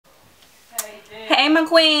Hey my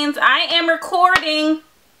queens, I am recording.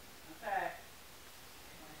 Okay.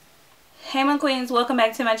 Hey my queens, welcome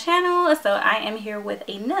back to my channel. So I am here with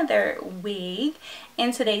another wig,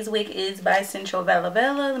 and today's wig is by Central Vella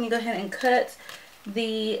Vella. Let me go ahead and cut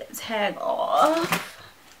the tag off.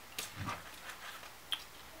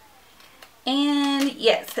 And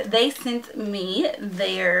yes, they sent me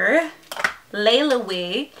their Layla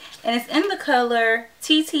wig, and it's in the color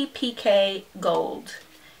TTPK Gold.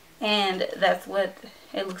 And that's what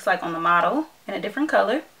it looks like on the model in a different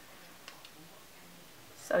color.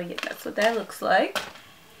 So yeah, that's what that looks like.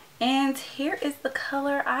 And here is the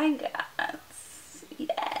color I got.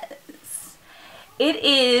 Yes. It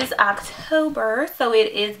is October, so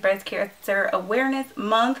it is Breast Cancer Awareness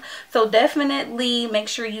Month. So definitely make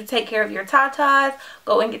sure you take care of your tatas.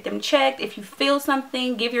 Go and get them checked. If you feel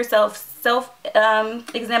something, give yourself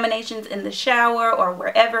examinations in the shower or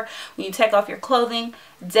wherever when you take off your clothing.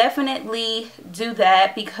 Definitely do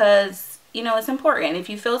that because, you know, it's important. If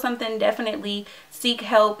you feel something, definitely seek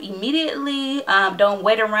help immediately. Don't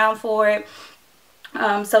wait around for it.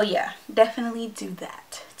 So yeah, definitely do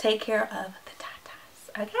that. Take care of the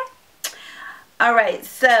tatas, okay? All right,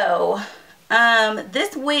 so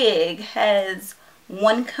this wig has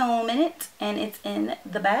one comb in it, and it's in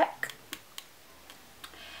the back.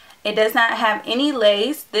 It does not have any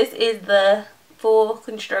lace. This is the full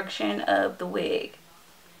construction of the wig.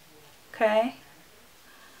 Okay.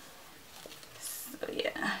 So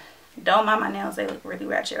yeah. Don't mind my nails. They look really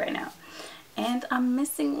ratchet right now. And I'm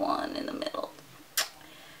missing one in the middle.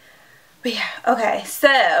 But yeah. Okay.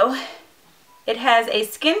 So it has a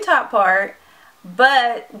skin top part.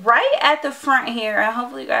 But right at the front here, and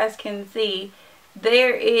hopefully you guys can see,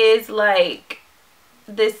 there is like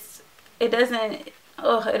this. It doesn't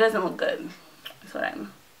look good. That's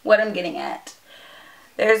what I'm getting at.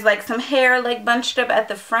 There's like some hair like bunched up at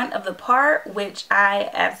the front of the part, which I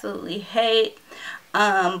absolutely hate.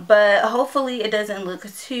 But hopefully it doesn't look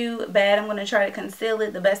too bad. I'm going to try to conceal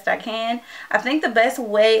it the best I can. I think the best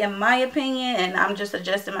way, in my opinion, and I'm just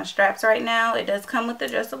adjusting my straps right now. It does come with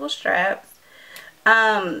adjustable straps.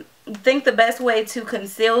 I think the best way to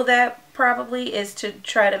conceal that probably is to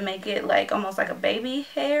try to make it like almost like a baby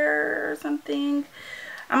hair or something.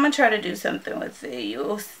 I'm going to try to do something with it.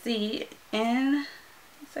 You'll see in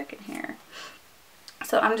a second here.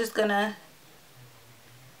 So I'm just going to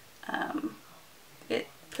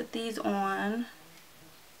put these on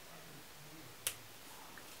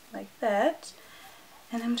like that.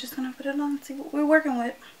 And I'm just going to put it on and see what we're working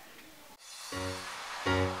with.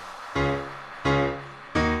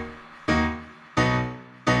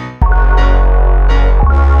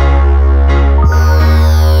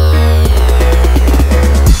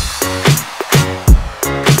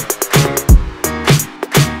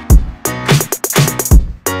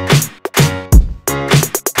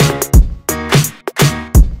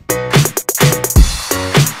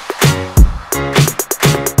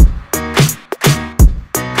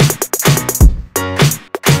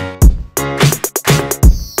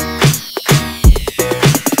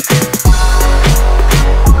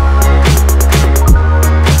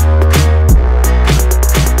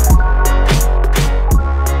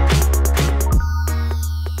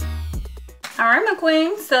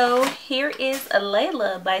 So here is a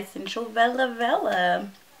Layla by Central Vella Vella.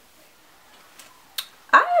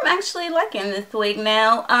 I am actually liking this wig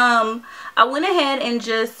now. I went ahead and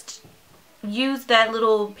just used that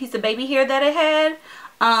little piece of baby hair that it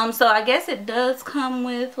had. So I guess it does come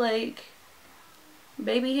with like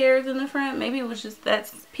baby hairs in the front. Maybe it was just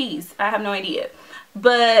that piece. I have no idea.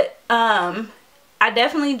 But I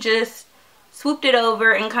definitely just swooped it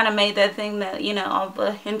over and kind of made that thing that, you know, all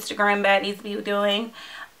the Instagram baddies be doing.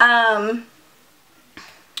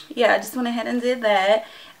 Yeah, I just went ahead and did that.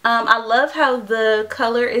 I love how the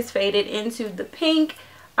color is faded into the pink.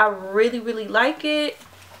 I really like it.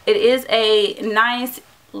 It is a nice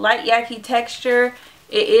light yaki texture.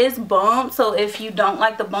 It is bumped, so if you don't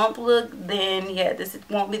like the bump look, then yeah, this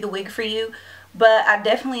won't be the wig for you. But I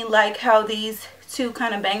definitely like how these two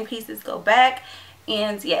kind of bang pieces go back.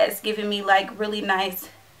 And yeah, it's giving me like really nice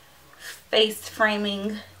face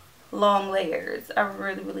framing long layers. I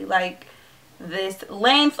really like this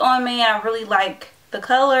length on me. I really like the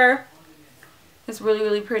color. It's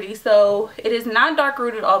really pretty. So it is not dark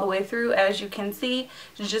rooted all the way through, as you can see.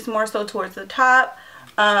 It's just more so towards the top.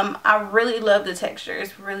 I really love the texture.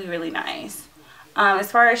 It's really nice.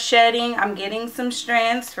 As far as shedding, I'm getting some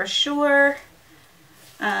strands for sure.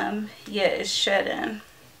 Yeah, it's shedding.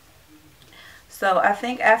 So I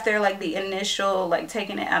think after like the initial like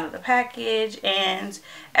taking it out of the package, and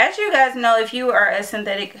as you guys know, if you are a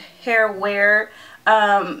synthetic hair wearer,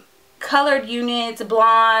 colored units,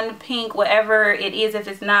 blonde, pink, whatever it is, if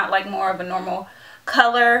it's not like more of a normal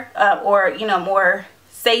color, or you know, more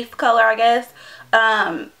safe color, I guess,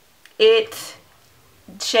 it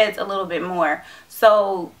sheds a little bit more.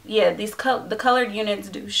 So yeah, the colored units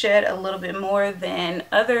do shed a little bit more than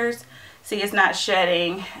others. See, it's not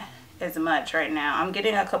shedding as much right now. I'm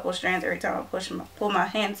getting a couple strands every time I pull my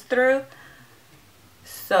hands through.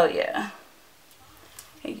 So yeah,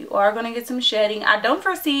 you are going to get some shedding. I don't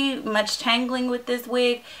foresee much tangling with this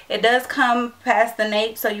wig. It does come past the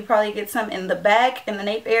nape, so you probably get some in the back, in the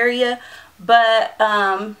nape area. But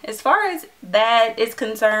as far as that is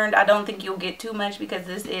concerned, I don't think you'll get too much because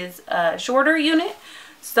this is a shorter unit.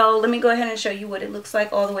 So let me go ahead and show you what it looks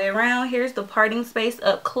like all the way around. Here's the parting space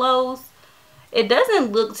up close. It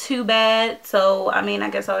doesn't look too bad. So, I mean, I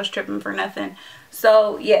guess I was tripping for nothing.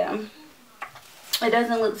 So, yeah, it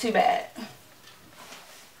doesn't look too bad.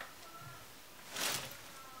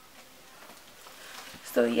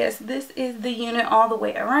 So, yes, this is the unit all the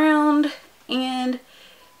way around. And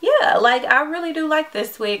yeah, like, I really do like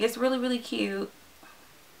this wig. It's really, really cute.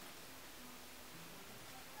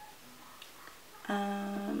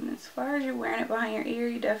 As far as you're wearing it behind your ear,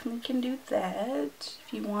 you definitely can do that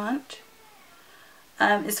if you want.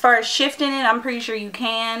 As far as shifting it, I'm pretty sure you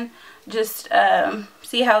can. Just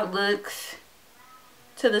see how it looks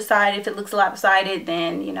to the side. If it looks lopsided,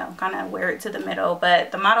 then, you know, kind of wear it to the middle.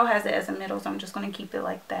 But the model has it as a middle, so I'm just going to keep it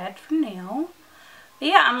like that for now. But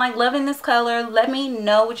yeah, I'm like loving this color. Let me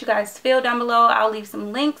know what you guys feel down below. I'll leave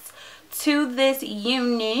some links to this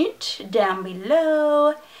unit down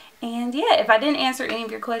below. And yeah, if I didn't answer any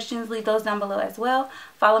of your questions, leave those down below as well.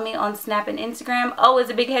 Follow me on Snap and Instagram. Oh,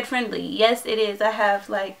 is it big head friendly? Yes, it is. I have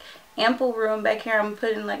like ample room back here. I'm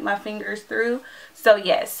putting like my fingers through. So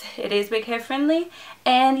yes, it is big head friendly.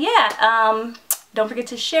 And yeah, don't forget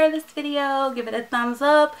to share this video. Give it a thumbs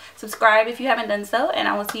up. Subscribe if you haven't done so. And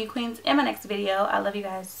I will see you queens in my next video. I love you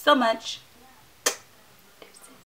guys so much.